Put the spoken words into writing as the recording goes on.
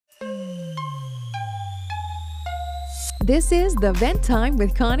This is the Vent Time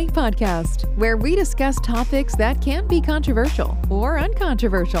with Connie podcast, where we discuss topics that can be controversial or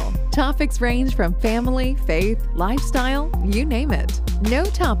uncontroversial. Topics range from family, faith, lifestyle, you name it. No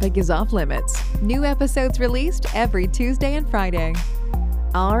topic is off limits. New episodes released every Tuesday and Friday.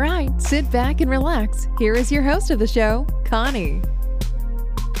 All right, sit back and relax. Here is your host of the show, Connie.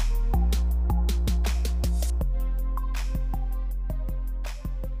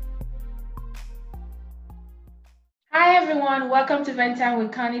 Hi everyone, welcome to Vent Time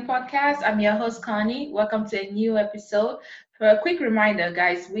with Connie podcast. I'm your host Connie. Welcome to a new episode. For a quick reminder,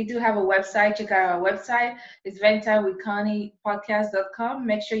 guys, we do have a website. Check out our website. It's venttimewithconniepodcast.com.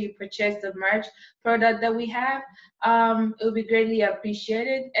 Make sure you purchase the merch product that we have. It will be greatly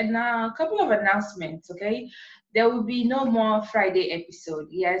appreciated. And now a couple of announcements, okay? There will be no more Friday episode,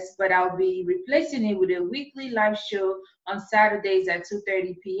 yes, but I'll be replacing it with a weekly live show on Saturdays at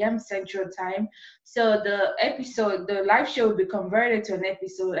 2:30 p.m. Central Time. So the live show will be converted to an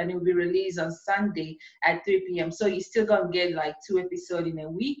episode and it will be released on Sunday at 3 p.m. So you're still going to get like 2 episodes in a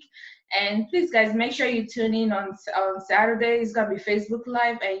week. And please, guys, make sure you tune in on Saturday. It's going to be Facebook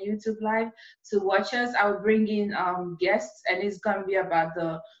Live and YouTube Live to watch us. I'll bring in guests, and it's going to be about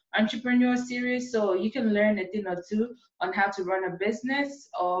the entrepreneur series, so you can learn a thing or two on how to run a business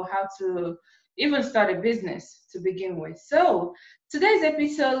or how to even start a business to begin with. So today's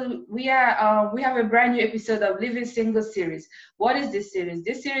episode, we have a brand new episode of Living Single series. What is this series?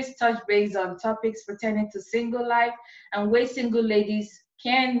 This series touch base on topics pertaining to single life and ways single ladies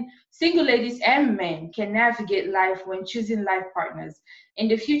and men can navigate life when choosing life partners. In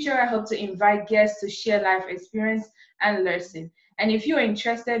the future, I hope to invite guests to share life experience and lesson. And if you're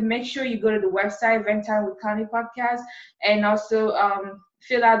interested, make sure you go to the website, Vent Time with Connie podcast, and also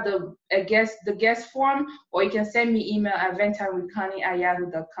fill out the guest form, or you can send me email at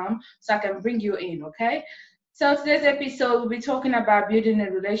venttimewithconnie@yahoo.com so I can bring you in, okay? So today's episode, we'll be talking about building a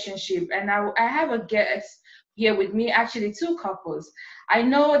relationship, and I have a guest here with me, actually 2 couples. I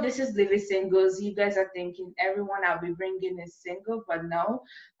know this is Living Singles. You guys are thinking everyone I'll be bringing is single, but no.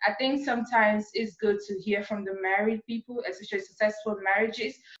 I think sometimes it's good to hear from the married people, especially successful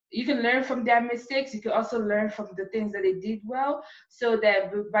marriages. You can learn from their mistakes. You can also learn from the things that they did well, so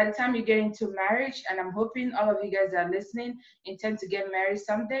that by the time you get into marriage, and I'm hoping all of you guys are listening, intend to get married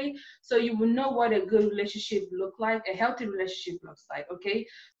someday, so you will know what a good relationship looks like, a healthy relationship looks like, okay?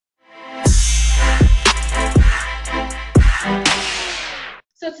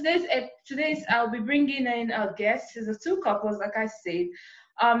 So today's I'll be bringing in a guest. There's 2 couples, like I said.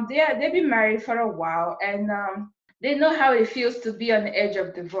 They've been married for a while, and they know how it feels to be on the edge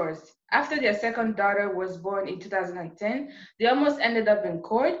of divorce. After their second daughter was born in 2010, they almost ended up in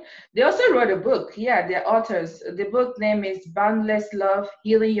court. They also wrote a book. Yeah, they're authors. The book name is Boundless Love: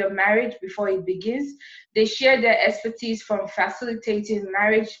 Healing Your Marriage Before It Begins. They share their expertise from facilitating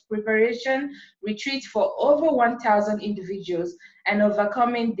marriage preparation retreats for over 1,000 individuals and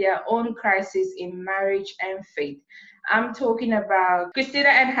overcoming their own crisis in marriage and faith. I'm talking about Christina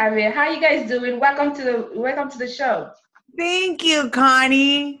and Javier. How you guys doing? Welcome to the show. Thank you,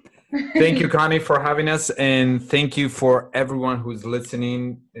 Connie. Thank you, Connie, for having us, and thank you for everyone who's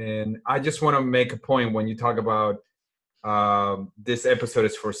listening. And I just want to make a point when you talk about this episode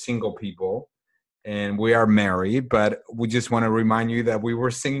is for single people, and we are married, but we just want to remind you that we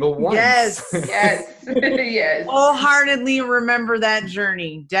were single once. Yes. Yes. Wholeheartedly remember that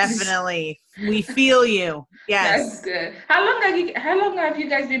journey. Definitely. We feel you. Yes. That's good. How long have you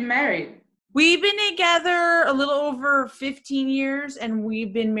guys been married? We've been together a little over 15 years, and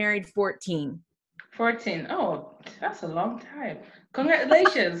we've been married 14. 14. Oh, that's a long time.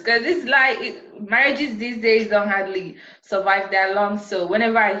 Congratulations, because it's like marriages these days don't hardly survive that long. So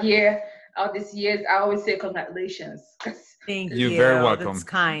whenever I hear all these years, I always say congratulations. Thank you. You're very welcome. That's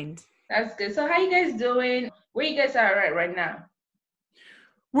kind. That's good. So how you guys doing? Where you guys are right now?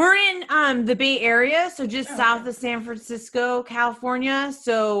 We're in the Bay Area, so just south of San Francisco, California.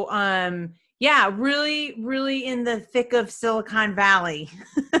 So yeah, really, really in the thick of Silicon Valley.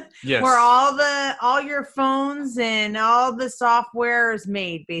 Yes. Where all your phones and all the software is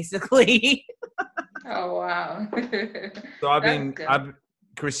made, basically. Oh wow. So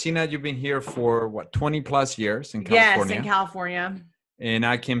Christina, you've been here for what, 20 plus years in California? Yes, in California. And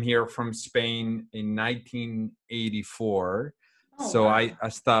I came here from Spain in 1984. Oh, So wow. I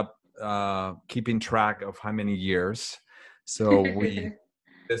stopped keeping track of how many years. So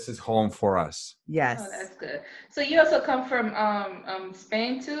this is home for us. Yes. Oh, that's good. So you also come from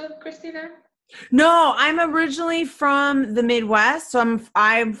Spain too, Christina? No, I'm originally from the Midwest. So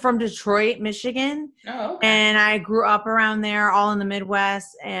I'm from Detroit, Michigan. Oh, okay. And I grew up around there, all in the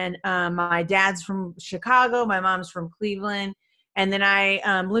Midwest. And my dad's from Chicago. My mom's from Cleveland. And then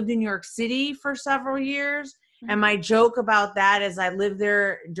I lived in New York City for several years. And my joke about that is I lived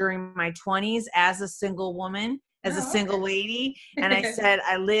there during my 20s as a single woman, as a single lady. And I said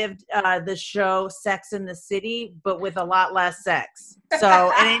I lived the show Sex in the City, but with a lot less sex.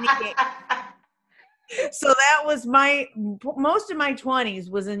 So in any case, so that was most of my 20s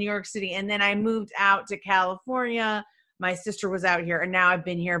was in New York City. And then I moved out to California. My sister was out here, and now I've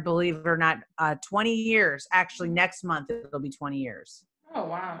been here, believe it or not, 20 years. Actually, next month it'll be 20 years. Oh,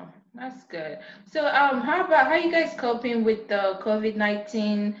 wow. That's good. So how you guys coping with the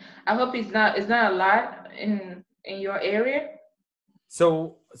COVID-19? I hope it's not a lot in your area.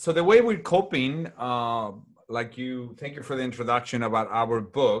 So the way we're coping, thank you for the introduction about our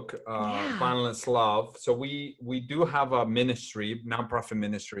book, Boundless Love. So we do have a ministry, nonprofit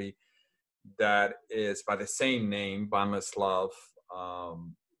ministry, that is by the same name, Boundless Love,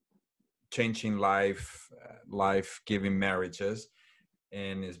 changing life-giving marriages,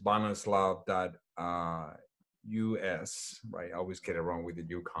 and it's boundlesslove.us, right? I always get it wrong with the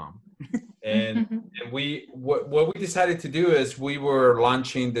UCOM. And what we decided to do is we were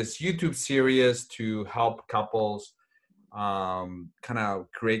launching this YouTube series to help couples kind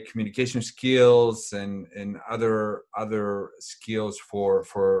of create communication skills and other skills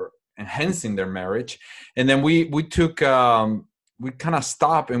for enhancing their marriage. And then we kind of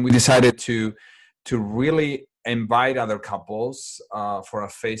stopped and we decided to really invite other couples for a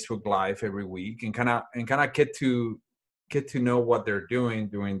Facebook Live every week and kind of get to know what they're doing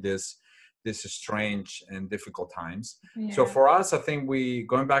during this strange and difficult times. Yeah. So for us, I think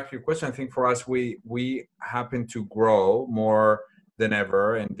going back to your question, I think for us, we happen to grow more than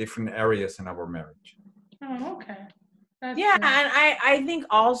ever in different areas in our marriage. Oh, okay. That's yeah. nice. And I think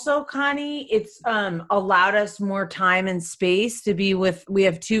also, Connie, it's allowed us more time and space to be with, we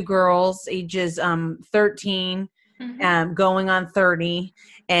have two girls, ages 13, going on 30,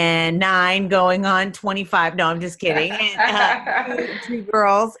 and 9 going on 25. No, I'm just kidding. And, two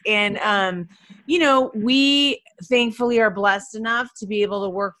girls. And, we thankfully are blessed enough to be able to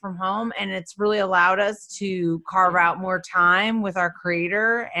work from home. And it's really allowed us to carve out more time with our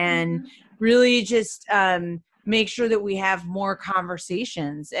Creator and really just make sure that we have more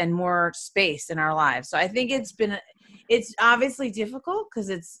conversations and more space in our lives. So I think it's obviously difficult because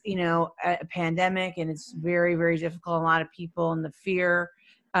it's, a pandemic and it's very, very difficult. A lot of people and the fear.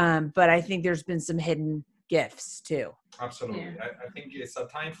 But I think there's been some hidden gifts too. Absolutely. Yeah. I think it's a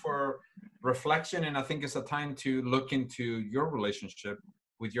time for reflection, and I think it's a time to look into your relationship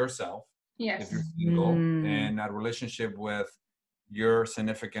with yourself. Yes. If you're single, and a relationship with your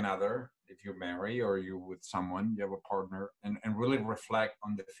significant other, if you're married or you're with someone, you have a partner, and really reflect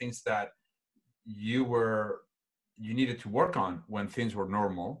on the things that you needed to work on when things were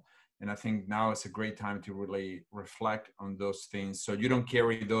normal. And I think now is a great time to really reflect on those things so you don't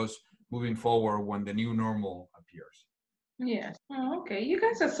carry those moving forward when the new normal appears. Yes. Oh, okay. You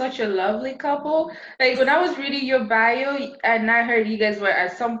guys are such a lovely couple. Like when I was reading your bio and I heard you guys were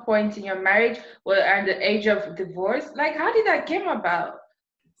at some point in your marriage were at the age of divorce. Like, how did that come about?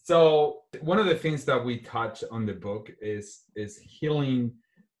 So one of the things that we touch on the book is healing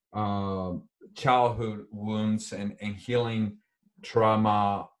childhood wounds and healing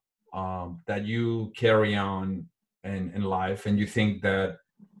trauma that you carry on in life, and you think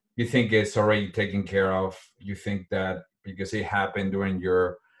it's already taken care of. You think that because it happened during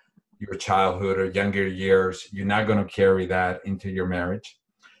your childhood or younger years, you're not going to carry that into your marriage.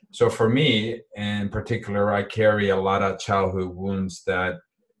 So for me in particular, I carry a lot of childhood wounds that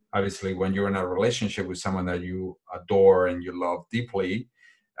obviously when you're in a relationship with someone that you adore and you love deeply,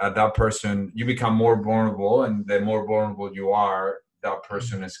 that person, you become more vulnerable, and the more vulnerable you are, that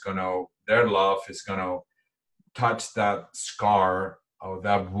person their love is going to touch that scar or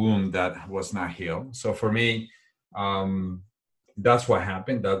that wound that was not healed. So for me, that's what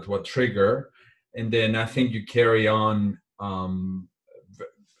happened. That's what triggered. And then I think you carry on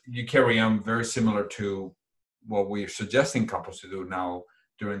very similar to what we're suggesting couples to do now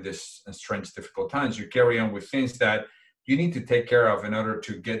during this strange, difficult times. You carry on with things that you need to take care of in order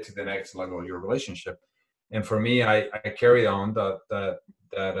to get to the next level of your relationship. And for me, I carry on that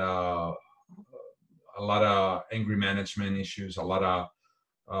a lot of angry management issues, a lot of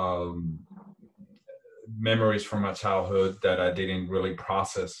memories from my childhood that I didn't really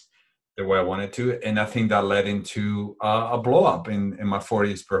process the way I wanted to. And I think that led into a blow up in my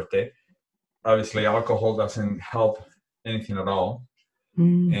 40th birthday. Obviously, alcohol doesn't help anything at all.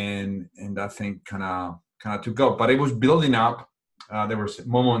 and that thing kind of took up. But it was building up. There were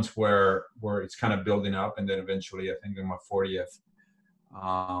moments where it's kind of building up, and then eventually, I think in my 40th,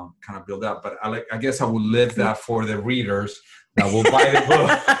 kind of build up. But I guess I will leave that for the readers that will buy the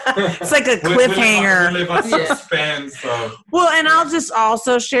book. It's like a cliffhanger. We live on suspense. So. Well, and I'll just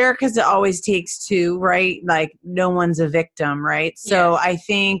also share, because it always takes two, right? Like, no one's a victim, right? So I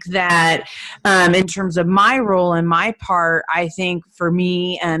think that in terms of my role and my part, I think for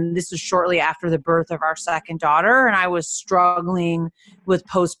me, and this was shortly after the birth of our second daughter, and I was struggling with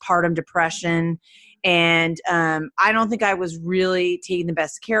postpartum depression. And I don't think I was really taking the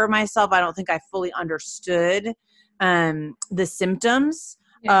best care of myself. I don't think I fully understood the symptoms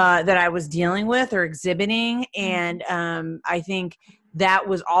that I was dealing with or exhibiting. And I think that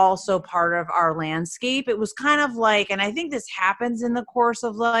was also part of our landscape. It was kind of like, and I think this happens in the course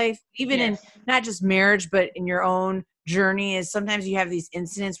of life, even in not just marriage, but in your own journey, is sometimes you have these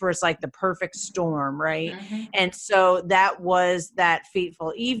incidents where it's like the perfect storm, right? And so that was that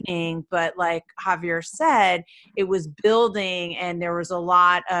fateful evening. But like Javier said, it was building, and there was a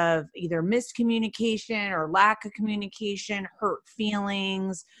lot of either miscommunication or lack of communication, hurt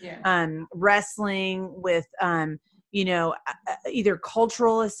feelings, wrestling with either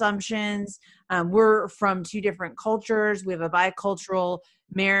cultural assumptions. We're from two different cultures. We have a bicultural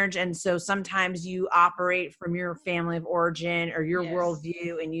marriage. And so sometimes you operate from your family of origin or your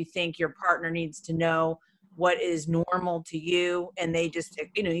worldview, and you think your partner needs to know what is normal to you. And they just,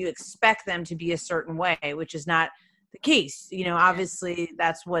 you expect them to be a certain way, which is not the case. Obviously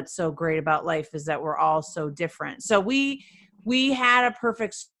that's what's so great about life, is that we're all so different. So we had a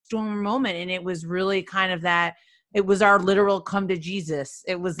perfect storm moment, and it was really kind of that. It was our literal come to Jesus.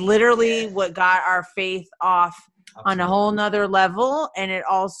 It was literally what got our faith off on a whole nother level. And it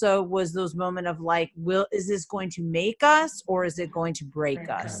also was those moments of like, is this going to make us, or is it going to break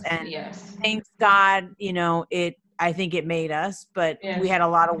us? And thanks God, I think it made us, but we had a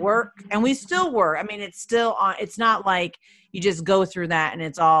lot of work, and we still work. I mean, it's still on. It's not like you just go through that and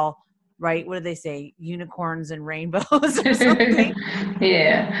it's all right. What do they say? Unicorns and rainbows or something.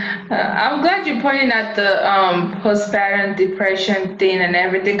 I'm glad you pointed out the postpartum depression thing and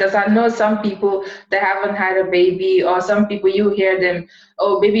everything, because I know some people that haven't had a baby, or some people you hear them,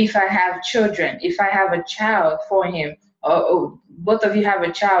 oh, maybe if I have children, if I have a child for him, or both of you have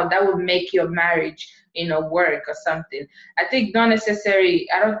a child, that would make your marriage, work or something. I think not necessary.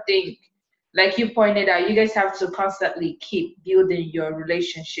 I don't think, like you pointed out, you guys have to constantly keep building your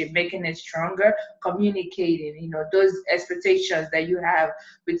relationship, making it stronger, communicating, those expectations that you have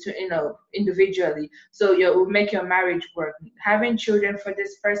between, individually. So it will make your marriage work. Having children for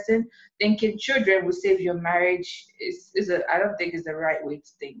this person, thinking children will save your marriage I don't think is the right way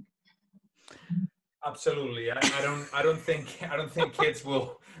to think. Absolutely. I don't think kids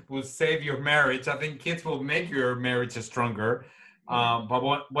will save your marriage. I think kids will make your marriage stronger.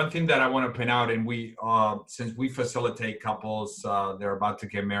 But one thing that I want to point out, and we, since we facilitate couples, they're about to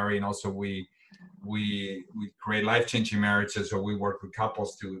get married, and also we create life-changing marriages, so we work with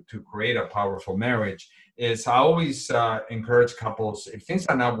couples to create a powerful marriage, is I always encourage couples, if things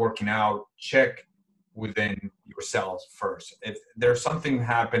are not working out, check within yourselves first. If there's something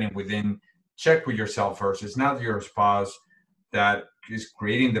happening within, check with yourself first. It's not your spouse that is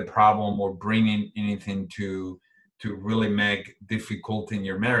creating the problem or bringing anything to really make difficult in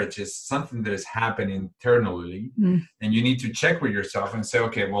your marriage. Is something that is happening internally, and you need to check with yourself and say,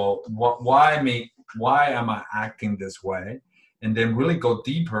 okay, well, why am I acting this way? And then really go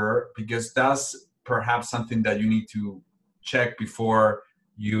deeper, because that's perhaps something that you need to check before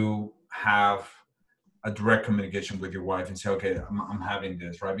you have a direct communication with your wife and say, okay, I'm having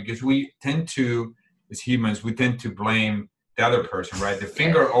this, right? Because we tend to, as humans, we tend to blame the other person, right? The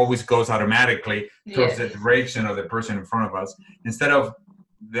finger always goes automatically towards the direction of the person in front of us, instead of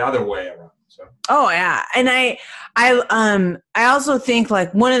the other way around. So. Oh yeah. And I also think,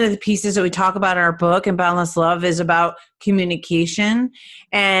 like, one of the pieces that we talk about in our book in Boundless Love is about communication,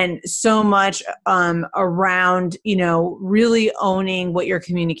 and so much around, really owning what your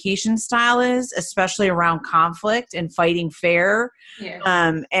communication style is, especially around conflict and fighting fair.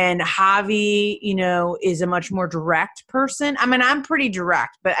 And Javi, is a much more direct person. I mean, I'm pretty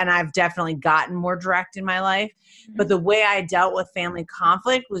direct, and I've definitely gotten more direct in my life, but the way I dealt with family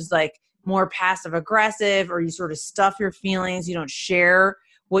conflict was like more passive aggressive, or you sort of stuff your feelings. You don't share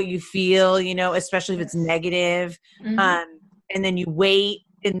what you feel, especially if it's negative. And then you wait,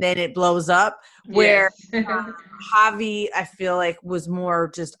 and then it blows up. Where Javi, I feel like, was more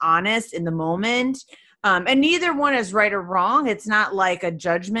just honest in the moment. And neither one is right or wrong. It's not like a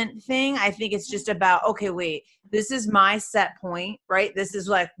judgment thing. I think it's just about, okay, wait, this is my set point, right? This is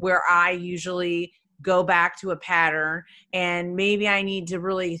like where I usually go back to a pattern, and maybe I need to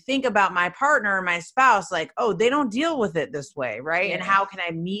really think about my partner or my spouse, like, oh, they don't deal with it this way, right? Yeah. And how can I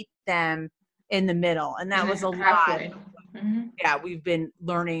meet them in the middle? And that was a lot. Halfway. Yeah, we've been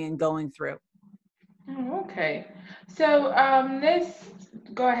learning and going through. Oh, okay. So let's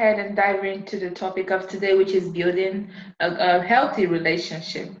go ahead and dive into the topic of today, which is building a healthy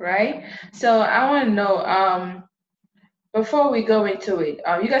relationship, right? So I want to know, before we go into it,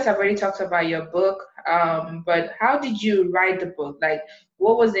 you guys have already talked about your book, but how did you write the book? Like,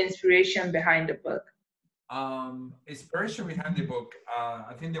 what was the inspiration behind the book? Inspiration behind the book,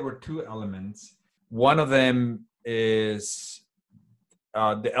 I think there were two elements. One of them is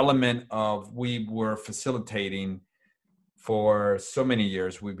the element of, we were facilitating for so many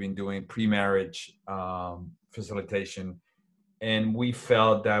years. We've been doing pre-marriage facilitation, and we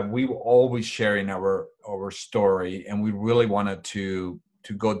felt that we were always sharing our story, and we really wanted to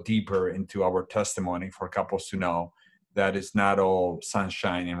go deeper into our testimony for couples to know that it's not all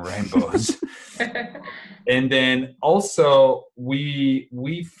sunshine and rainbows. And then also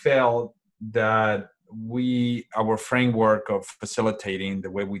we felt that our framework of facilitating,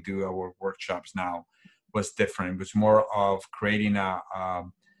 the way we do our workshops now, was different. It was more of creating a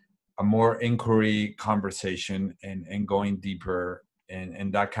more inquiry conversation and going deeper,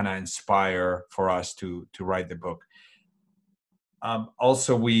 and that kind of inspire for us to write the book.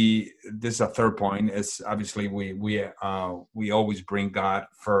 Also, this is a third point, is obviously we always bring God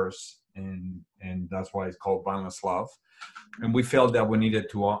first, and that's why it's called Boundless Love. And we felt that we needed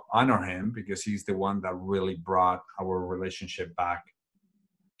to honor him, because he's the one that really brought our relationship back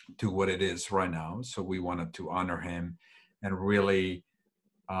to what it is right now. So we wanted to honor him and really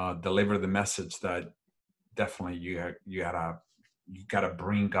deliver the message that definitely you gotta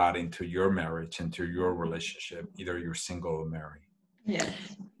bring God into your marriage, into your relationship, either you're single or married. Yes.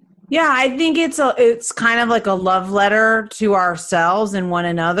 Yeah, I think it's kind of like a love letter to ourselves and one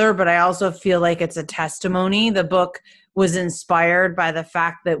another, but I also feel like it's a testimony. The book was inspired by the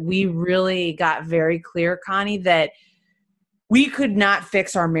fact that we really got very clear, Connie, that we could not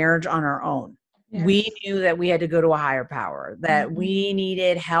fix our marriage on our own. Yes. We knew that we had to go to a higher power, that we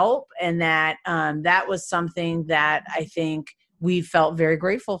needed help, and that that was something that I think we felt very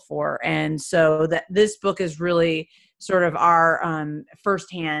grateful for. And so that this book is really sort of our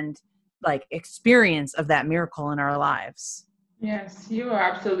firsthand like experience of that miracle in our lives. Yes, you are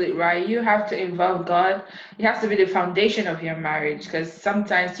absolutely right. You have to involve God. It has to be the foundation of your marriage, because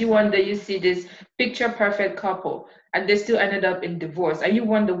sometimes you see this picture perfect couple and they still ended up in divorce, and you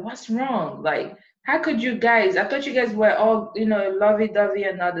wonder what's wrong. Like, how could you guys? I thought you guys were all, lovey-dovey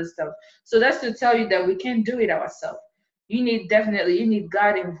and other stuff. So that's to tell you that we can't do it ourselves. You need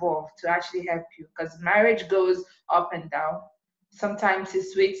God involved to actually help you, because marriage goes up and down. Sometimes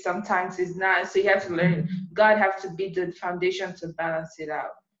it's sweet, sometimes it's not. So you have to learn. God have to be the foundation to balance it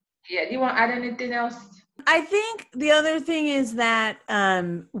out. Yeah. Do you want to add anything else? I think the other thing is that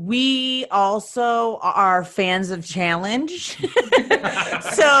we also are fans of challenge.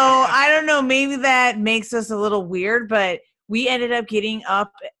 So I don't know, maybe that makes us a little weird, but we ended up getting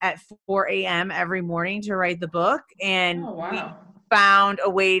up at 4 a.m. every morning to write the book, and we found a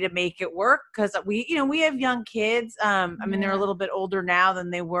way to make it work, because we have young kids. I mean, they're a little bit older now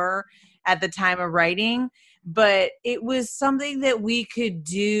than they were at the time of writing, but it was something that we could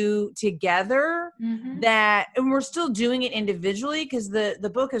do together, and we're still doing it individually, because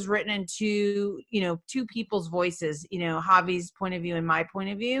the book is written in two people's voices, Javi's point of view and my point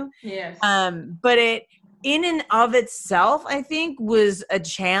of view. Yes. But it, in and of itself, I think was a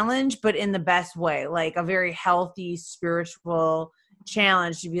challenge, but in the best way, like a very healthy spiritual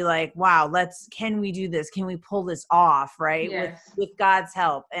challenge to be like, wow, can we do this? Can we pull this off? Right. Yes. With God's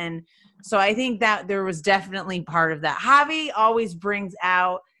help. And so I think that there was definitely part of that. Javi always brings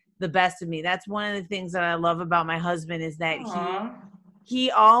out the best of me. That's one of the things that I love about my husband, is that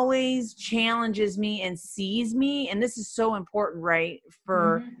he always challenges me and sees me. And this is so important, right?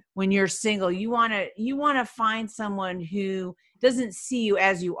 For when you're single, you want to find someone who doesn't see you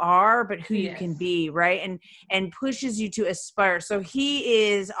as you are, but who you can be, right? And pushes you to aspire. So he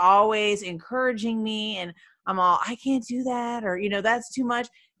is always encouraging me, and I'm all, I can't do that, or, that's too much.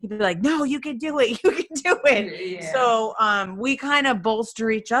 He'd be like, no, you can do it. You can do it. Yeah. So we kind of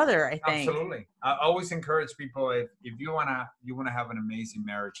bolster each other, I think. Absolutely. I always encourage people, if you wanna have an amazing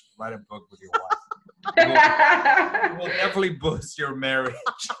marriage, write a book with your wife. It will definitely boost your marriage.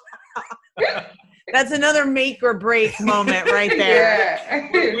 That's another make or break moment right there.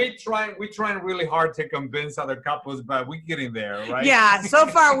 Yeah. we trying really hard to convince other couples, but we're getting there, right? Yeah, so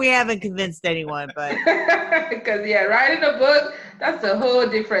far we haven't convinced anyone, but Because writing a book, that's a whole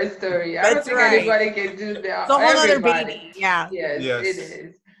different story. I don't That's think right. anybody can do that. it's a whole other Everybody. baby. Yeah. Yes, Yes. it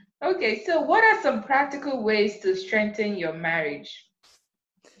is. Okay, so what are some practical ways to strengthen your marriage?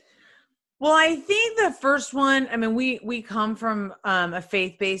 Well, I think the first one, I mean, we come from a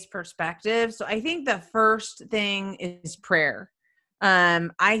faith-based perspective. So I think the first thing is prayer.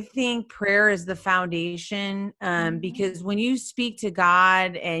 I think prayer is the foundation because when you speak to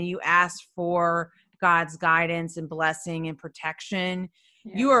God and you ask for God's guidance and blessing and protection,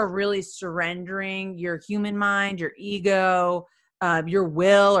 you are really surrendering your human mind, your ego, your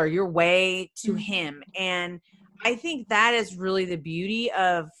will or your way to Him. And I think that is really the beauty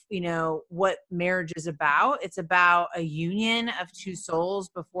of, what marriage is about. It's about a union of two souls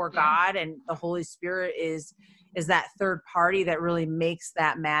before God, and the Holy Spirit is that third party that really makes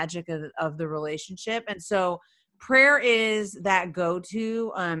that magic of the relationship. And so prayer is that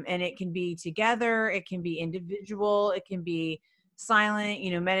go-to, and it can be together, it can be individual, it can be silent,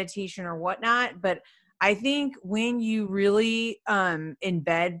 meditation or whatnot. But I think when you really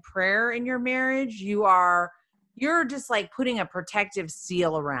embed prayer in your marriage, you're just like putting a protective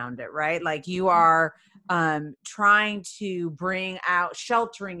seal around it, right? Like you are trying to bring out,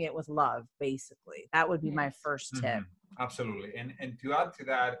 sheltering it with love, basically. That would be my first tip. Absolutely. And to add to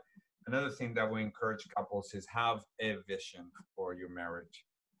that, another thing that we encourage couples is have a vision for your marriage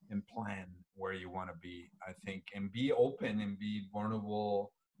and plan where you want to be, I think, and be open and be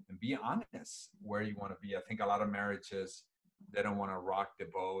vulnerable and be honest where you want to be. I think a lot of marriages, they don't want to rock the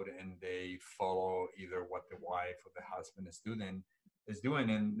boat and they follow either what the wife or the husband is doing.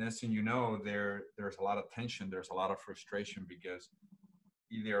 And next thing you know, there's a lot of tension. There's a lot of frustration because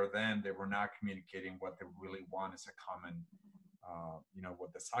either of them, they were not communicating what they really want as a common,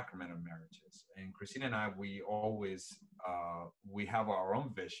 what the sacrament of marriage is. And Christina and I, we always, we have our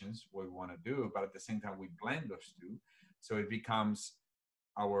own visions, what we want to do, but at the same time, we blend those two. So it becomes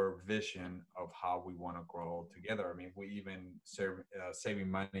our vision of how we want to grow together. I mean, we even saving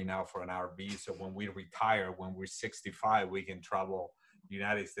money now for an RV. So when we retire, when we're 65, we can travel the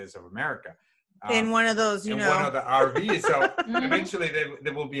United States of America. In one of those, one of the RVs. So eventually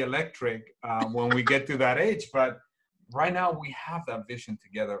they will be electric when we get to that age. But right now we have that vision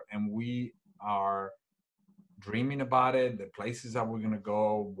together and we are dreaming about it, the places that we're going to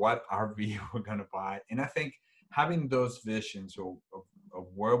go, what RV we're going to buy. And I think having those visions of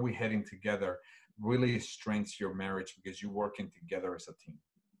where we're heading together really strengthens your marriage because you're working together as a team.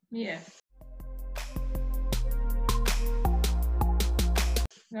 Yeah.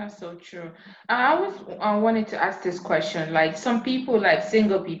 That's so true. I wanted to ask this question. Like some people, like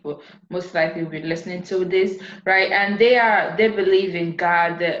single people, most likely will be listening to this, right? And they believe in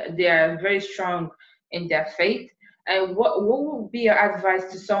God. They are very strong in their faith. And what would be your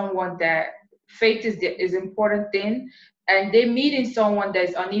advice to someone that faith is important thing, and they meeting someone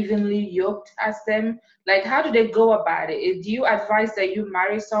that's unevenly yoked as them? Like, how do they go about it? Do you advise that you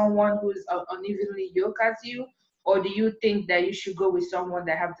marry someone who's unevenly yoked as you? Or do you think that you should go with someone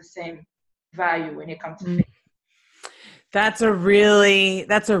that have the same value when it comes to faith? That's a really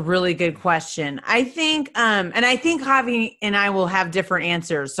good question. I think, and I think Javi and I will have different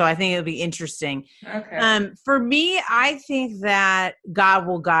answers. So I think it'll be interesting. Okay. For me, I think that God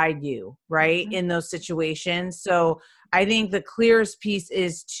will guide you, right, in those situations. So I think the clearest piece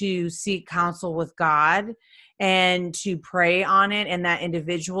is to seek counsel with God and to pray on it and that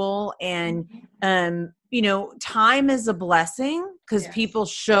individual. And, time is a blessing because people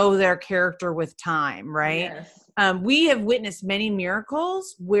show their character with time, right? Yes. We have witnessed many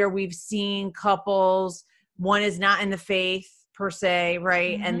miracles where we've seen couples, one is not in the faith per se,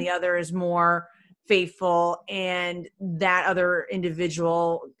 right? And the other is more faithful, and that other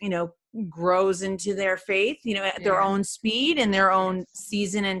individual, grows into their faith, at their own speed and their own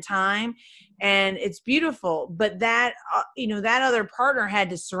season and time. And it's beautiful. But that, that other partner had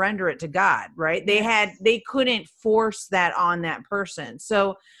to surrender it to God, right? They couldn't force that on that person.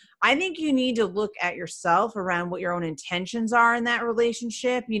 So I think you need to look at yourself around what your own intentions are in that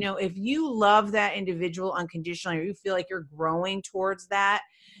relationship. If you love that individual unconditionally, or you feel like you're growing towards that,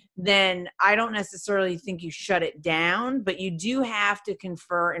 then I don't necessarily think you shut it down, but you do have to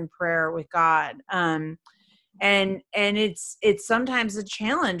confer in prayer with God. And it's sometimes a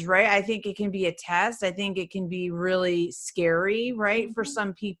challenge, right? I think it can be a test. I think it can be really scary, right? For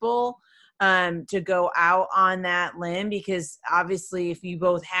some people, to go out on that limb, because obviously if you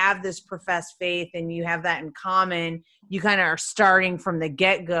both have this professed faith and you have that in common, you kind of are starting from the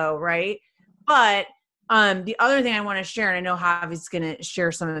get-go, right? But the other thing I want to share, and I know Javi's going to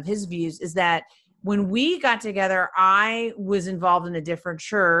share some of his views, is that when we got together, I was involved in a different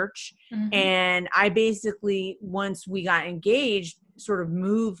church. And I basically, once we got engaged, sort of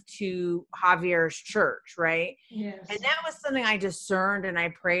moved to Javier's church, right? Yes. And that was something I discerned and I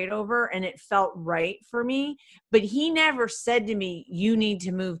prayed over, and it felt right for me. But he never said to me, you need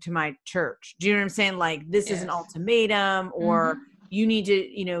to move to my church. Do you know what I'm saying? Like, this is an ultimatum, or you need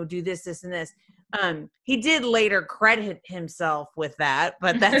to, do this, this, and this. He did later credit himself with that,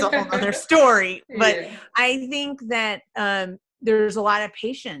 but that's a whole other story. But I think that there's a lot of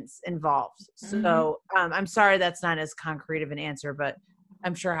patience involved. So I'm sorry that's not as concrete of an answer, but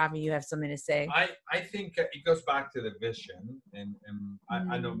I'm sure, Javi, you have something to say. I think it goes back to the vision. And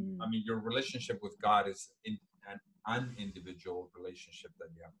I know, I mean, your relationship with God is an individual relationship that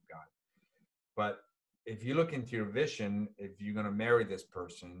you have with God. But if you look into your vision, if you're going to marry this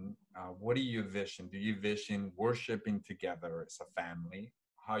person, what do you vision? Do you vision worshiping together as a family?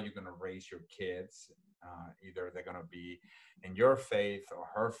 How you're going to raise your kids? Either they're going to be in your faith or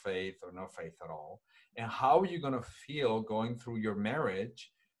her faith or no faith at all. And how are you going to feel going through your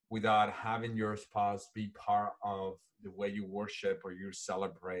marriage without having your spouse be part of the way you worship or you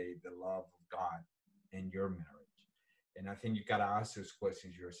celebrate the love of God in your marriage? And I think you got to ask those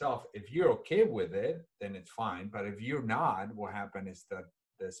questions yourself. If you're okay with it, then it's fine. But if you're not, what happens is that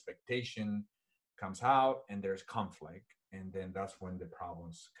the expectation comes out and there's conflict. And then that's when the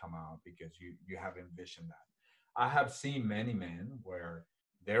problems come out, because you have envisioned that. I have seen many men where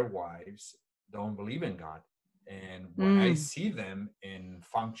their wives don't believe in God. And when I see them in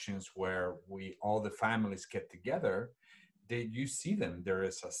functions where all the families get together, you see them, there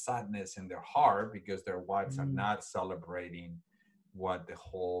is a sadness in their heart because their wives are not celebrating what the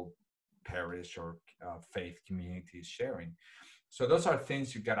whole parish or faith community is sharing. So those are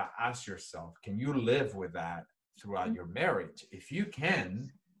things you got to ask yourself. Can you live with that throughout your marriage? If you can,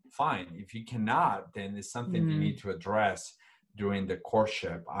 fine. If you cannot, then it's something you need to address during the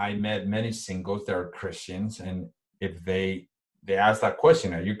courtship. I met many singles that are Christians, and if they ask that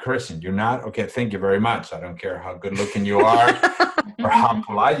question, are you Christian? You're not? Okay, thank you very much. I don't care how good looking you are or how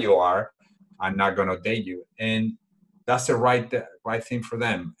polite you are. I'm not going to date you. And that's the right thing for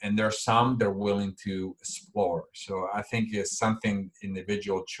them. And there's some they're willing to explore. So I think it's something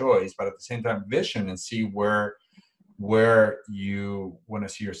individual choice, but at the same time, vision and see where you want to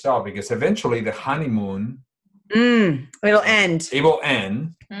see yourself, because eventually the honeymoon it'll end. It will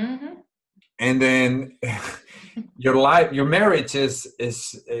end. And then your marriage is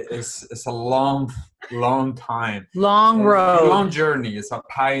a long time, long road, long journey. It's a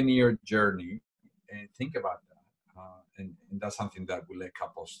pioneer journey, and think about that. And that's something that we let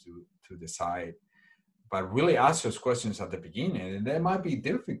couples to decide. But really ask those questions at the beginning, and they might be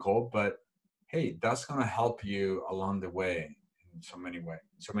difficult, but hey, that's going to help you along the way in so many ways,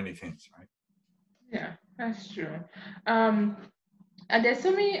 so many things, right? Yeah, that's true. And there's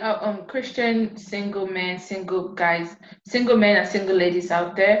so many Christian single men, single guys, single men and single ladies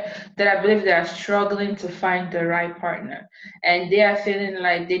out there that I believe they are struggling to find the right partner. And they are feeling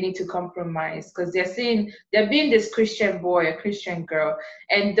like they need to compromise because they're being this Christian boy, a Christian girl.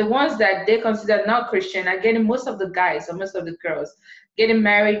 And the ones that they consider not Christian are getting most of the guys or most of the girls getting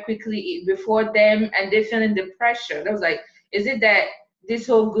married quickly before them, and they're feeling the pressure. I was like, is it that this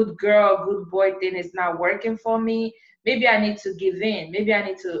whole good girl, good boy thing is not working for me? Maybe I need to give in. Maybe I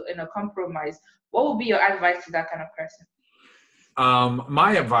need to, compromise. What would be your advice to that kind of person?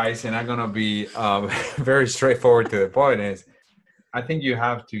 My advice, and I'm going to be very straightforward to the point, is I think you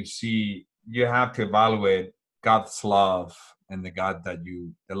have to evaluate God's love and the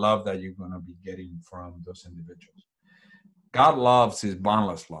love that you're going to be getting from those individuals. God loves is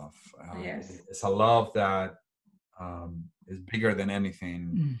boundless love. Yes. It's a love that is bigger than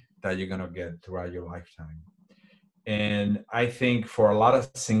anything that you're going to get throughout your lifetime. And I think for a lot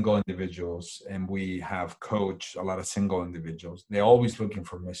of single individuals, and we have coached a lot of single individuals, they're always looking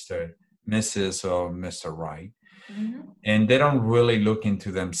for Mr., Mrs. or Mr. Right. And they don't really look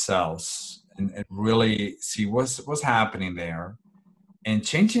into themselves and really see what's happening there, and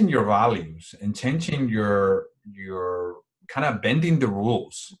changing your values and changing your kind of bending the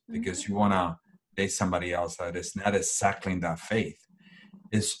rules because you want to date somebody else that is not exactly in that faith.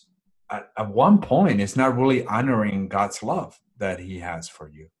 Is at one point, it's not really honoring God's love that he has for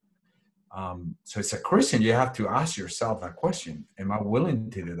you. So as a Christian, you have to ask yourself that question. Am I willing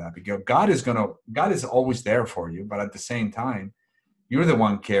to do that? Because God is always there for you. But at the same time, you're the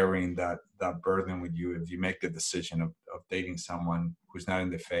one carrying that burden with you if you make the decision of dating someone who's not in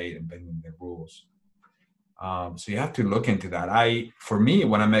the faith and bending the rules. So you have to look into that. For me,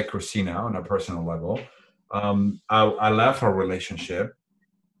 when I met Christina on a personal level, I left our relationship,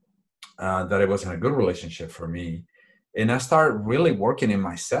 that it wasn't a good relationship for me. And I started really working in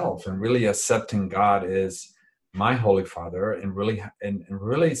myself and really accepting God as my Holy Father, and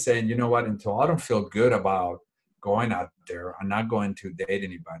really saying, you know what, until I don't feel good about going out there, I'm not going to date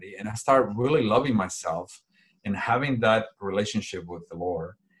anybody. And I started really loving myself and having that relationship with the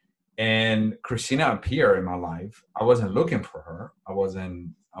Lord. And Christina appeared in my life. I wasn't looking for her. I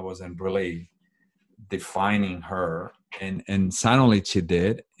wasn't really defining her. And suddenly she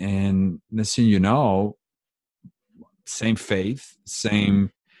did. And next thing you know, same faith,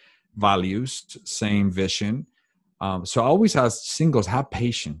 same values, same vision. So I always ask singles, have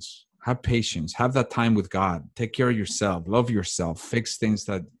patience, have that time with God, take care of yourself, love yourself, fix things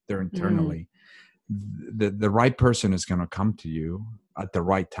that they're internally. The right person is going to come to you at the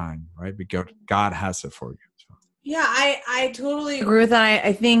right time, right? Because God has it for you. So. Yeah, I totally agree with that.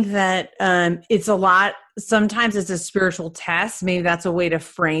 I think that it's a lot. Sometimes it's a spiritual test. Maybe that's a way to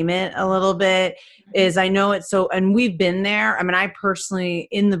frame it a little bit. Is I know it's so, and we've been there. I mean, I personally,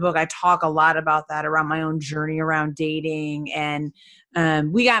 in the book, I talk a lot about that around my own journey around dating. And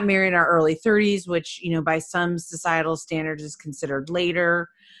we got married in our early 30s, which, by some societal standards is considered later,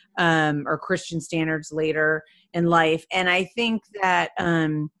 or Christian standards later in life. And I think that,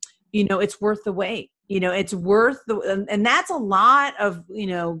 it's worth the wait. It's worth and that's a lot of,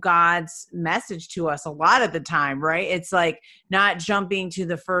 God's message to us a lot of the time, right? It's like not jumping to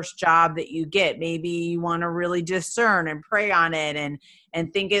the first job that you get. Maybe you want to really discern and pray on it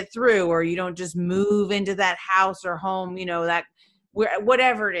and think it through, or you don't just move into that house or home, that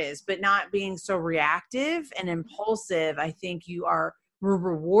whatever it is, but not being so reactive and impulsive. I think we're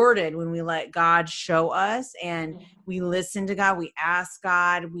rewarded when we let God show us and we listen to God, we ask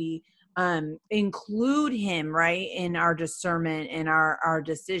God, we include him, right, in our discernment and our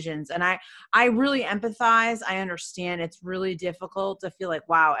decisions. And I really empathize. I understand it's really difficult to feel like,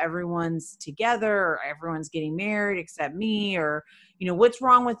 wow, everyone's together or everyone's getting married except me, or, what's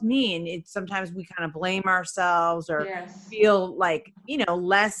wrong with me? And sometimes we kind of blame ourselves or feel like,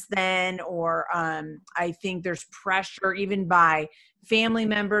 less than, or I think there's pressure even by family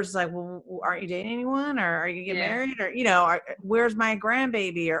members, like, well, aren't you dating anyone, or are you getting married, or where's my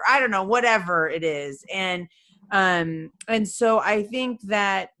grandbaby, or I don't know, whatever it is. And so I think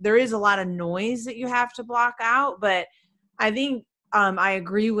that there is a lot of noise that you have to block out, but I think I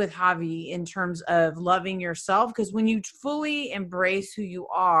agree with Javi in terms of loving yourself, because when you fully embrace who you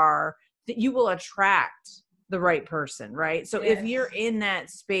are, that you will attract the right person, right? So if you're in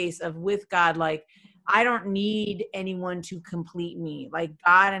that space of with God, like, I don't need anyone to complete me. Like,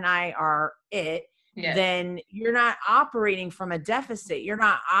 God and I are it. Then you're not operating from a deficit. You're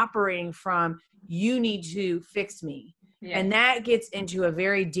not operating from, you need to fix me. And that gets into a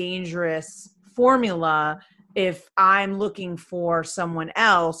very dangerous formula if I'm looking for someone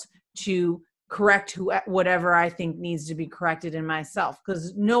else to correct whatever I think needs to be corrected in myself,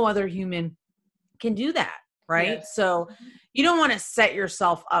 because no other human can do that. Right. So you don't want to set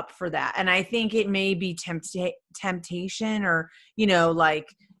yourself up for that. And I think it may be temptation, or,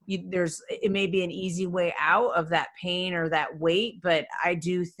 it may be an easy way out of that pain or that weight. But I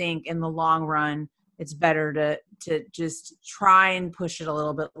do think in the long run, it's better to just try and push it a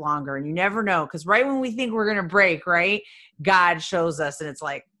little bit longer. And you never know, because right when we think we're going to break, right, God shows us and it's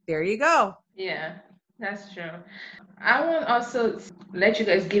like, there you go. Yeah, that's true. I want also to let you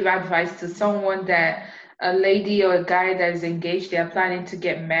guys give advice to someone that a lady or a guy that is engaged, they're planning to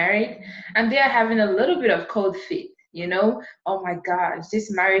get married, and they're having a little bit of cold feet, oh my gosh, this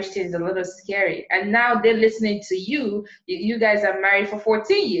marriage thing is a little scary. And now they're listening to you. You guys are married for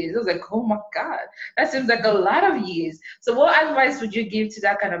 14 years. I was like, oh my God, that seems like a lot of years. So what advice would you give to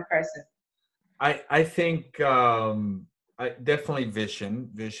that kind of person? I think definitely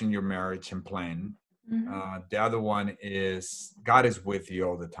vision your marriage and plan. The other one is God is with you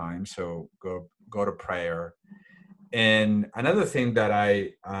all the time. So go to prayer. And another thing that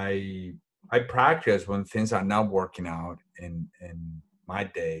I practice when things are not working out in my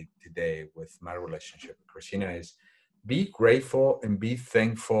day to day with my relationship with Christina is be grateful and be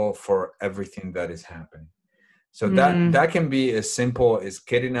thankful for everything that is happening. So that can be as simple as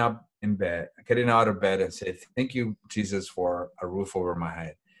getting out of bed and say, thank you, Jesus, for a roof over my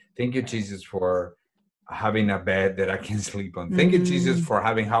head. Thank you, Jesus, for having a bed that I can sleep on. Thank you, Jesus, for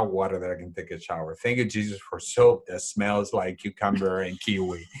having hot water that I can take a shower. Thank you, Jesus, for soap that smells like cucumber and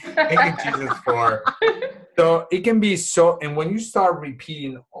kiwi. Thank you, Jesus, for... So it can be so... And when you start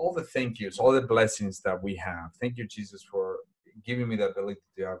repeating all the thank yous, all the blessings that we have, thank you, Jesus, for giving me the ability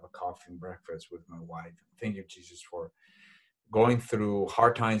to have a coffee and breakfast with my wife. Thank you, Jesus, for going through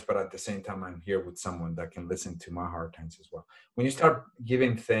hard times, but at the same time, I'm here with someone that can listen to my hard times as well. When you start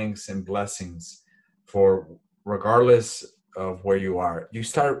giving thanks and blessings for regardless of where you are, you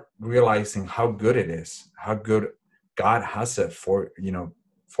start realizing how good it is, how good God has it for,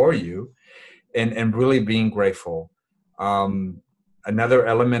 for you, and really being grateful. Another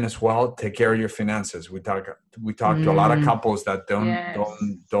element as well, take care of your finances. We talk to a lot of couples that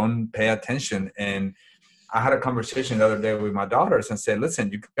don't pay attention. And I had a conversation the other day with my daughters and said,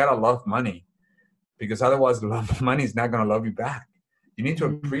 listen, you gotta love money, because otherwise money is not gonna love you back. You need to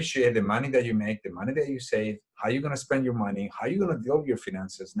appreciate the money that you make, the money that you save, how you're gonna spend your money, how you're gonna deal with your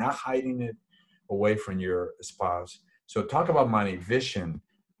finances, not hiding it away from your spouse. So talk about money, vision,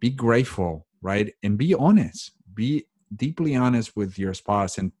 be grateful, right? And be honest, be deeply honest with your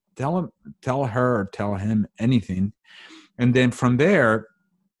spouse, and tell her or tell him anything. And then from there,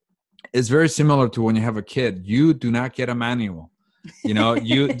 it's very similar to when you have a kid. You do not get a manual.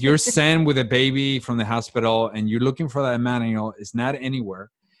 You're sent with a baby from the hospital and you're looking for that manual. It's not anywhere.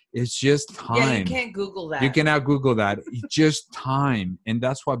 It's just time. Yeah, you can't Google that. You cannot Google that. It's just time. And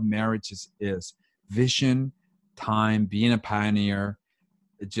that's what marriage is. Vision, time, being a pioneer.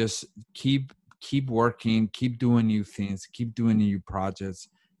 Just keep working, keep doing new things, keep doing new projects,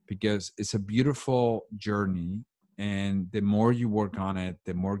 because it's a beautiful journey. And the more you work on it,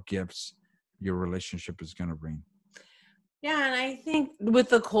 the more gifts your relationship is going to bring. Yeah. And I think with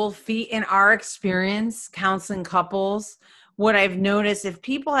the cold feet, in our experience counseling couples, what I've noticed, if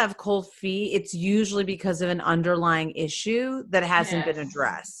people have cold feet, it's usually because of an underlying issue that hasn't been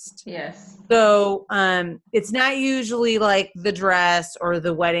addressed. Yes. So it's not usually like the dress or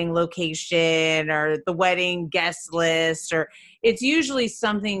the wedding location or the wedding guest list, or it's usually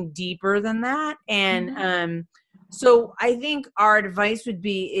something deeper than that. And so I think our advice would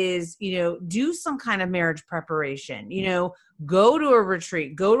be is, do some kind of marriage preparation, go to a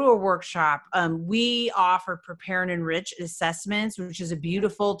retreat, go to a workshop. We offer Prepare and Enrich assessments, which is a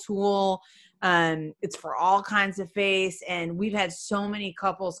beautiful tool. It's for all kinds of faiths. And we've had so many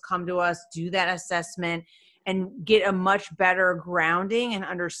couples come to us, do that assessment, and get a much better grounding and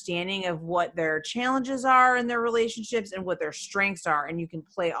understanding of what their challenges are in their relationships and what their strengths are. And you can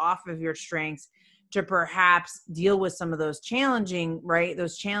play off of your strengths to perhaps deal with some of those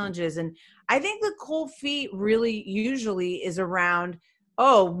those challenges. And I think the cold feet really usually is around,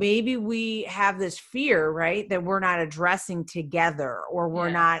 maybe we have this fear, right, that we're not addressing together, or we're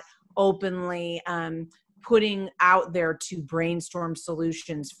not openly putting out there to brainstorm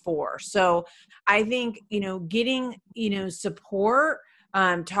solutions for. So I think, getting, support,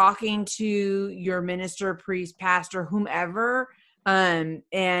 talking to your minister, priest, pastor, whomever,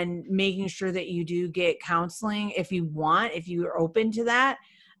 and making sure that you do get counseling if you are open to that,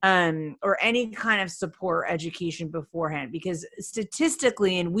 or any kind of support education beforehand, because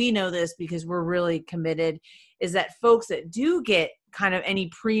statistically, and we know this because we're really committed, is that folks that do get kind of any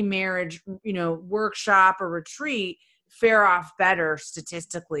pre-marriage, workshop or retreat fare off better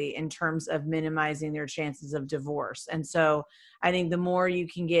statistically in terms of minimizing their chances of divorce. And so I think the more you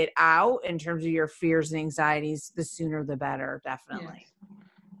can get out in terms of your fears and anxieties, the sooner the better, definitely.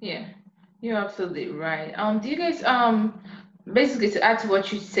 Yeah, you're absolutely right. Do you guys, basically to add to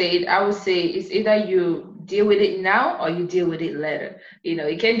what you said, I would say it's either you deal with it now or you deal with it later. You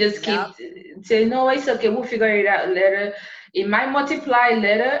can't just keep saying, no, it's okay, we'll figure it out later. It might multiply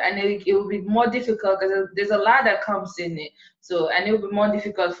later, and it will be more difficult because there's a lot that comes in it. So, and it will be more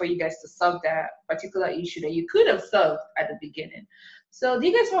difficult for you guys to solve that particular issue that you could have solved at the beginning. So, do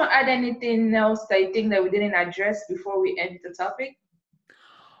you guys want to add anything else that you think that we didn't address before we end the topic?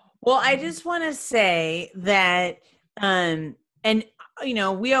 Well, I just want to say that, and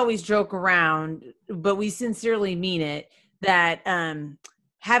we always joke around, but we sincerely mean it, that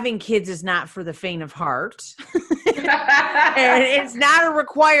having kids is not for the faint of heart. And it's not a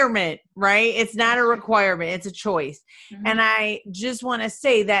requirement, right? It's not a requirement. It's a choice. Mm-hmm. And I just want to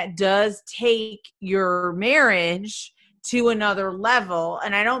say that does take your marriage to another level.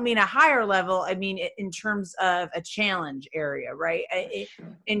 And I don't mean a higher level. I mean, in terms of a challenge area, right?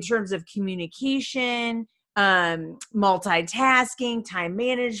 In terms of communication, multitasking, time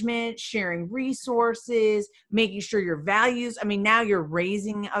management, sharing resources, making sure your values. I mean, now you're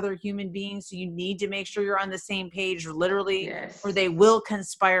raising other human beings, so you need to make sure you're on the same page, literally, or they will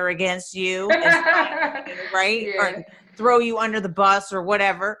conspire against you, right? Yeah. Or throw you under the bus or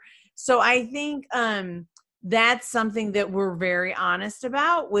whatever. So I think that's something that we're very honest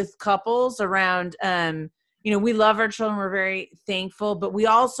about with couples around. We love our children. We're very thankful, but we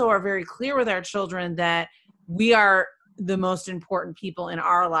also are very clear with our children that we are the most important people in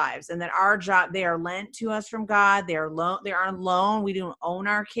our lives, and that our job, they are lent to us from God. They are on loan. We don't own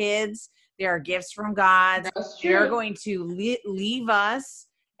our kids. They are gifts from God. That's They are true. going to leave us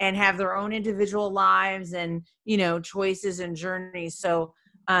and have their own individual lives and, you know, choices and journeys. So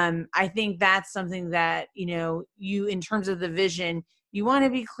I think that's something that, you know, you, in terms of the vision, you want to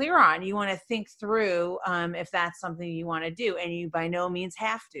be clear on. You want to think through if that's something you want to do, and you by no means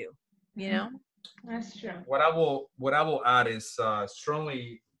have to, you know? That's true. What I will add is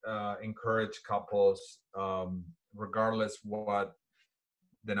strongly encourage couples, regardless what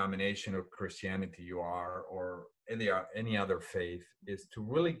denomination of Christianity you are, or any other faith, is to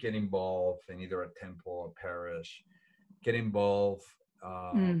really get involved in either a temple, a parish, get involved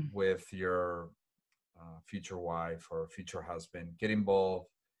with your future wife or future husband, get involved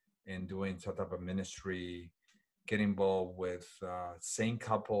in doing some type of ministry, get involved with same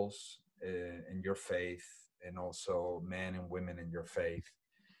couples in your faith, and also men and women in your faith.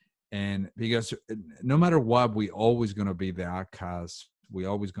 And because no matter what, we always going to be the outcasts. We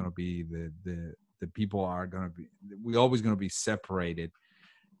always going to be the people are going to be, we always going to be separated,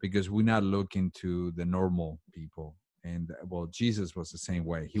 because we're not looking to the normal people. And well, Jesus was the same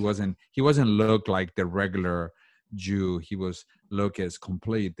way. He wasn't looked like the regular Jew. He was looked as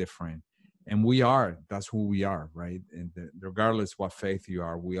completely different. And that's who we are, right? And regardless what faith you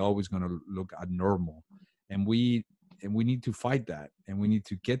are, we always going to look at normal. And we need to fight that. And we need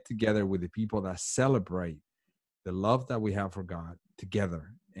to get together with the people that celebrate the love that we have for God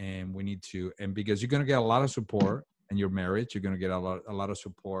together. And we need to, and because you're going to get a lot of support in your marriage, you're going to get a lot of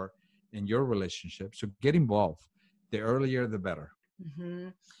support in your relationship. So get involved. The earlier, the better. Mm-hmm.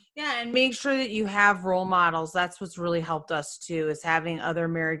 Yeah, and make sure that you have role models. That's what's really helped us too, is having other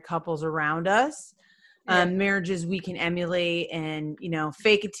married couples around us. Marriages we can emulate, and, you know,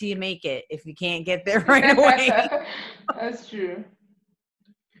 fake it till you make it if you can't get there right away. That's true.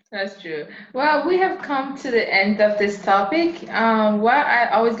 That's true. Well, we have come to the end of this topic. What I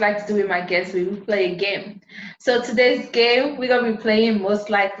always like to do with my guests, we play a game. So today's game, we're going to be playing Most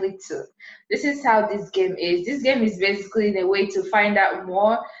Likely To. This is how this game is. This game is basically a way to find out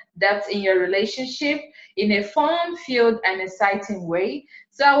more depth in your relationship in a fun-filled and exciting way.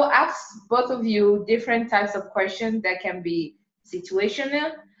 So I will ask both of you different types of questions that can be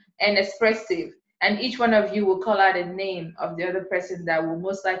situational and expressive. And each one of you will call out a name of the other person that will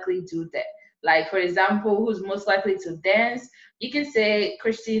most likely do that. Like, for example, who's most likely to dance? You can say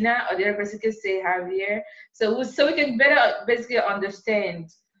Christina, or the other person can say Javier. So we can better basically understand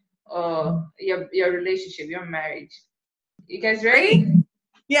your relationship, your marriage. You guys ready?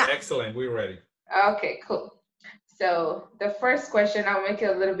 Yeah. Excellent. We're ready. Okay, cool. So the first question, I'll make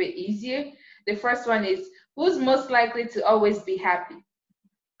it a little bit easier. The first one is, who's most likely to always be happy?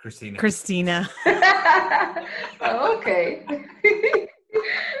 Christina. Oh, okay.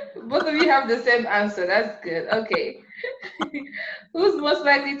 Both of you have the same answer. That's good. Okay. Who's most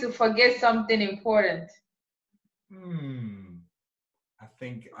likely to forget something important? I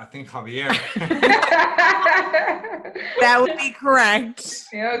think Javier. That would be correct.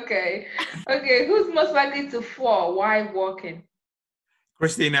 Okay. Okay. Who's most likely to fall while walking?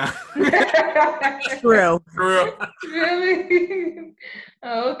 Christina. True. Really?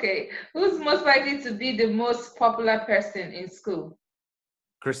 Oh, okay. Who's most likely to be the most popular person in school?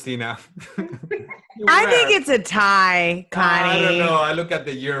 Christina. I think it's a tie, Connie. I don't know. I look at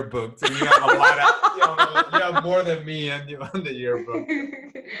the yearbooks, and you have a lot of, you have more than me on the yearbook.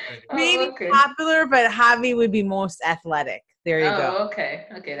 Maybe okay. popular, but Javi would be most athletic. There you go. Okay.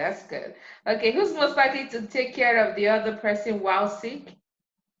 Okay, that's good. Okay, who's most likely to take care of the other person while sick?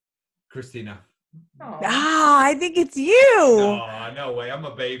 Christina. Oh. I think it's you. No way. I'm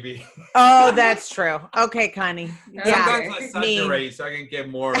a baby. Oh, that's true. Okay, Connie. Yeah. Sometimes I saturate so I can get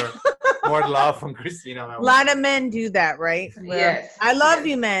more love from Christina. A lot of men do that, right? Well, Yes. I love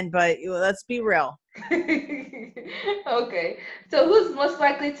you, men, but let's be real. Okay. So who's most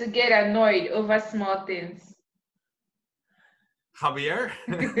likely to get annoyed over small things? Javier?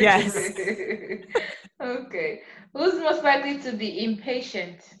 Yes. Okay. Who's most likely to be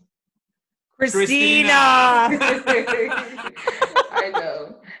impatient? Christina. I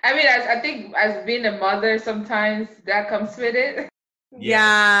know. I mean, I think as being a mother, sometimes that comes with it.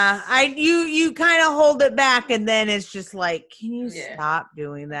 Yeah, you kind of hold it back, and then it's just like, can you stop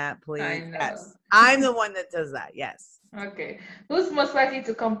doing that, please? I know. Yes, I'm the one that does that. Yes. Okay. Who's most likely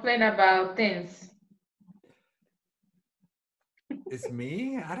to complain about things? It's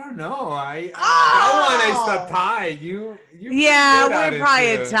me? I don't know. That one is a tie. You yeah, we're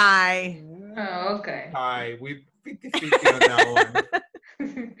probably a tie. Oh, okay. Tie. We 50-50 on that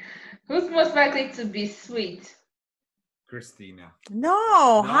one. Who's most likely to be sweet? Christina.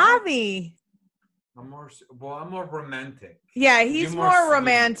 No, Javi. I'm more romantic. Yeah, he's You're more sweet.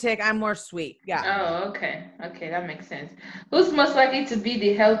 romantic. I'm more sweet. Yeah. Oh, okay. Okay, that makes sense. Who's most likely to be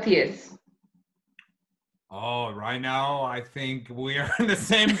the healthiest? Oh, right now I think we are in the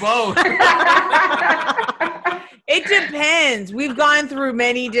same boat. It depends. We've gone through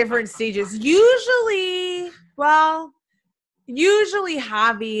many different stages. Usually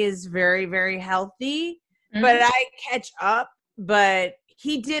Javi is very, very healthy, but I catch up, but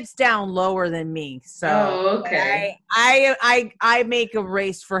he dips down lower than me. So okay. I make a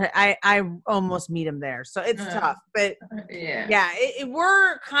race for him. I almost meet him there. So it's tough, but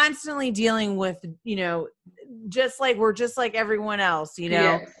we're constantly dealing with, just like everyone else,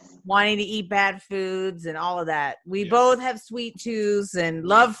 wanting to eat bad foods and all of that. We both have sweet tooths and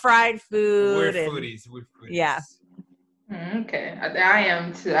love fried food. We're foodies. Yeah. Okay, I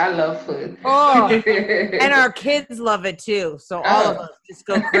am too. I love food. Oh, and our kids love it too. So all of us just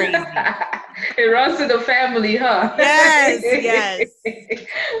go crazy. It runs to the family, huh? Yes.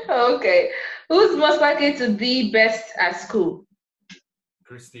 Okay. Who's most likely to be best at school?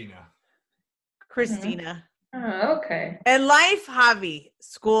 Christina. Oh, okay. And life, Javi,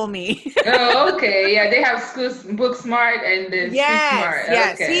 school me. Oh, okay. Yeah, they have book smart and the street smart.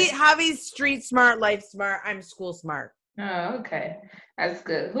 Yes. Okay. Javi's street smart, life smart. I'm school smart. Oh, okay. That's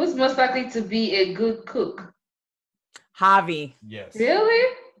good. Who's most likely to be a good cook? Javi. Yes.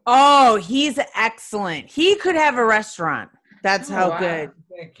 Really? Oh, he's excellent. He could have a restaurant. That's how good.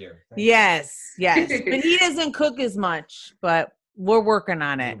 Thank you. Yes. But he doesn't cook as much, but we're working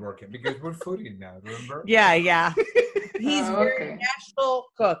on it. We're working because we're foodie now, remember? Yeah. He's okay. natural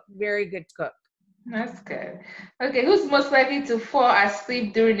cook. Very good cook. That's good. Okay, who's most likely to fall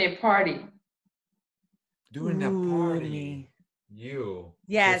asleep during a party? During a party. You.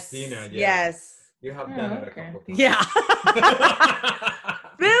 Yes. Christina, yes. You have done it a couple times. Yeah.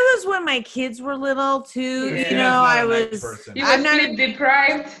 But it was when my kids were little too. I was. You were sleep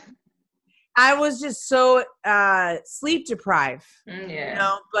deprived. I was just so sleep deprived.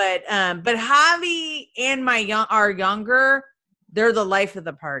 But Javi and our younger, they're the life of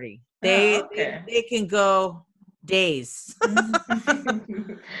the party. They can go days.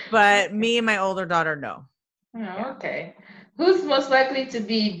 But me and my older daughter, no. Oh, okay. Who's most likely to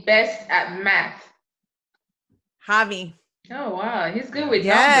be best at math? Javi. Oh, wow. He's good with numbers.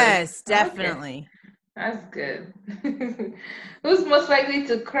 Yes, definitely. Okay. That's good. Who's most likely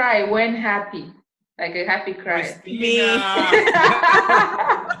to cry when happy? Like a happy cry? Me. I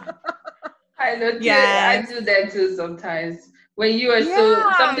know. I do that too sometimes. When you are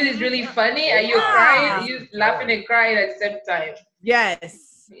something is really funny and you're crying, you're laughing and crying at the same time.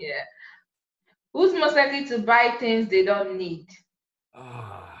 Yes. Yeah. Who's most likely to buy things they don't need?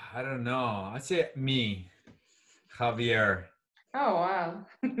 I don't know. I say me, Javier. Oh, wow.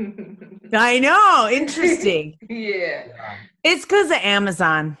 I know. Interesting. Yeah. It's because of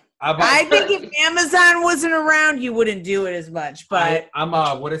Amazon. I think if Amazon wasn't around, you wouldn't do it as much. But I'm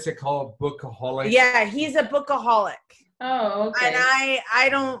a, what is it called? Bookaholic. Yeah, he's a bookaholic. Oh, okay. And I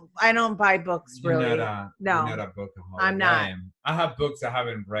don't buy books really. You're no, not a bookaholic. I'm not. I have books I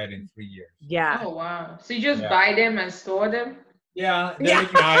haven't read in 3 years. Yeah. Oh, wow. So you just buy them and store them? Yeah, they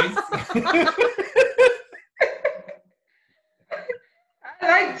look nice.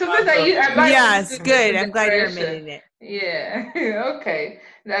 Sometimes I buy yes, good. I'm glad you're admitting it. Yeah. Okay.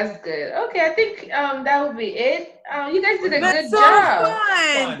 That's good. Okay, I think that will be it. You guys did a good job.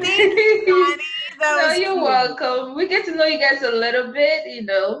 Fun. Thank you, Connie. You're welcome. We get to know you guys a little bit,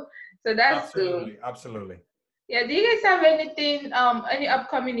 so that's good. Absolutely. Yeah. Do you guys have anything, any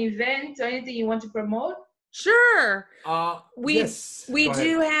upcoming events or anything you want to promote? Sure. We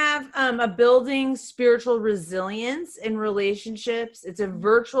do have a building spiritual resilience in relationships. It's a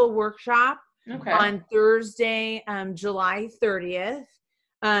virtual workshop on Thursday, July 30th.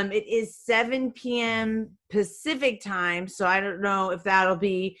 It is 7 p.m. Pacific time, so I don't know if that'll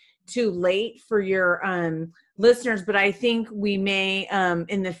be too late for your listeners, but I think we may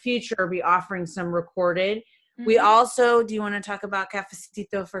in the future be offering some recorded. We also, do you want to talk about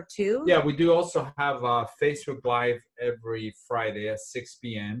Cafecito for Two? Yeah, we do also have Facebook Live every Friday at 6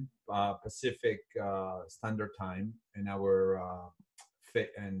 p.m. Pacific Standard Time in our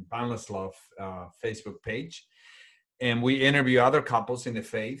and Boundless Love Facebook page. And we interview other couples in the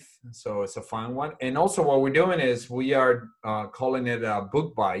faith. So it's a fun one. And also what we're doing is we are calling it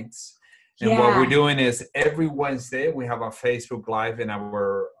Book Bites. And what we're doing is every Wednesday, we have a Facebook Live in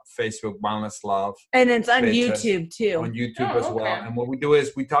our Facebook Boundless Love. And it's on YouTube too. On YouTube as well. And what we do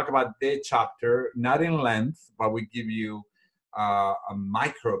is we talk about the chapter, not in length, but we give you a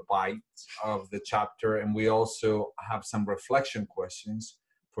microbite of the chapter, and we also have some reflection questions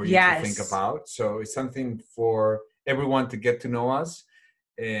for you to think about. So it's something for everyone to get to know us,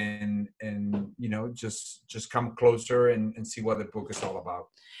 and you know, just come closer and see what the book is all about.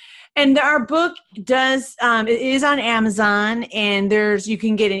 And our book does, it is on Amazon, and you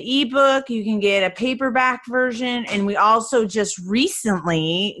can get an ebook, you can get a paperback version, and we also just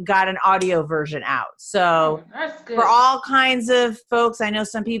recently got an audio version out. So that's good. For all kinds of folks, I know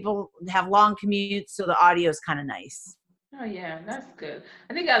some people have long commutes, so the audio is kind of nice. Oh yeah, that's good.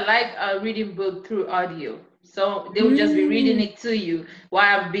 I think I like reading book through audio. So they will just be reading it to you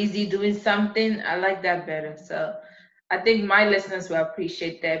while I'm busy doing something. I like that better. So I think my listeners will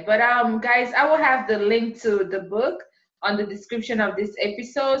appreciate that. But guys, I will have the link to the book on the description of this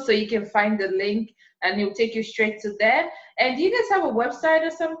episode, so you can find the link and it will take you straight to there. And do you guys have a website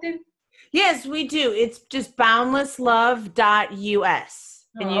or something? Yes, we do. It's just boundlesslove.us,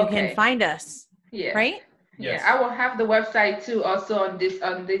 and you can find us. Yeah. Right? Yes. Yeah, I will have the website too also on this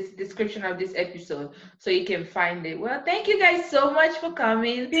description of this episode, so you can find it. Well, thank you guys so much for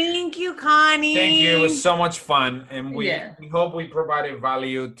coming. Thank you, Connie. Thank you. It was so much fun, and we hope we provided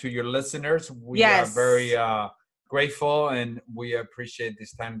value to your listeners. We are very grateful, and we appreciate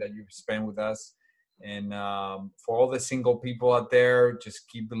this time that you've spent with us. And for all the single people out there, just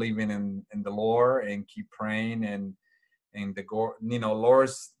keep believing in the Lord and keep praying, and the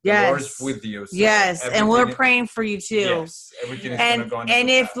Lord's with you. So and we're praying for you too. Yes, everything is going to go. And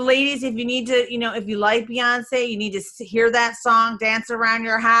if ladies, if you need to, if you like Beyonce, you need to hear that song, dance around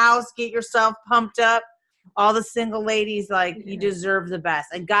your house, get yourself pumped up. All the single ladies, you deserve the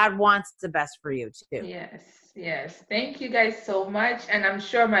best, and God wants the best for you too. Yes. Thank you guys so much, and I'm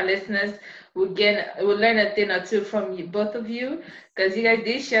sure my listeners will learn a thing or two from you, both of you, because you guys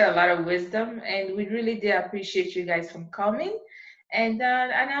did share a lot of wisdom, and we really did appreciate you guys from coming. And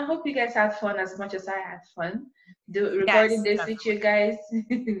I hope you guys had fun as much as I had fun recording this with you guys.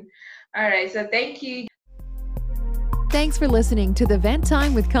 All right, so thank you. Thanks for listening to the Vent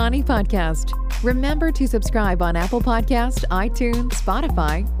Time with Connie podcast. Remember to subscribe on Apple Podcasts, iTunes,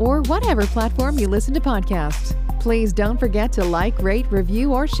 Spotify, or whatever platform you listen to podcasts. Please don't forget to like, rate,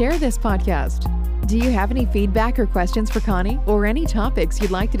 review, or share this podcast. Do you have any feedback or questions for Connie, or any topics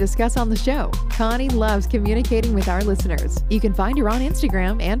you'd like to discuss on the show? Connie loves communicating with our listeners. You can find her on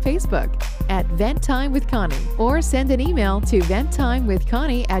Instagram and Facebook at Vent Time with Connie, or send an email to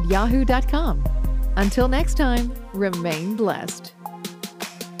venttimewithconnie@yahoo.com. Until next time, remain blessed.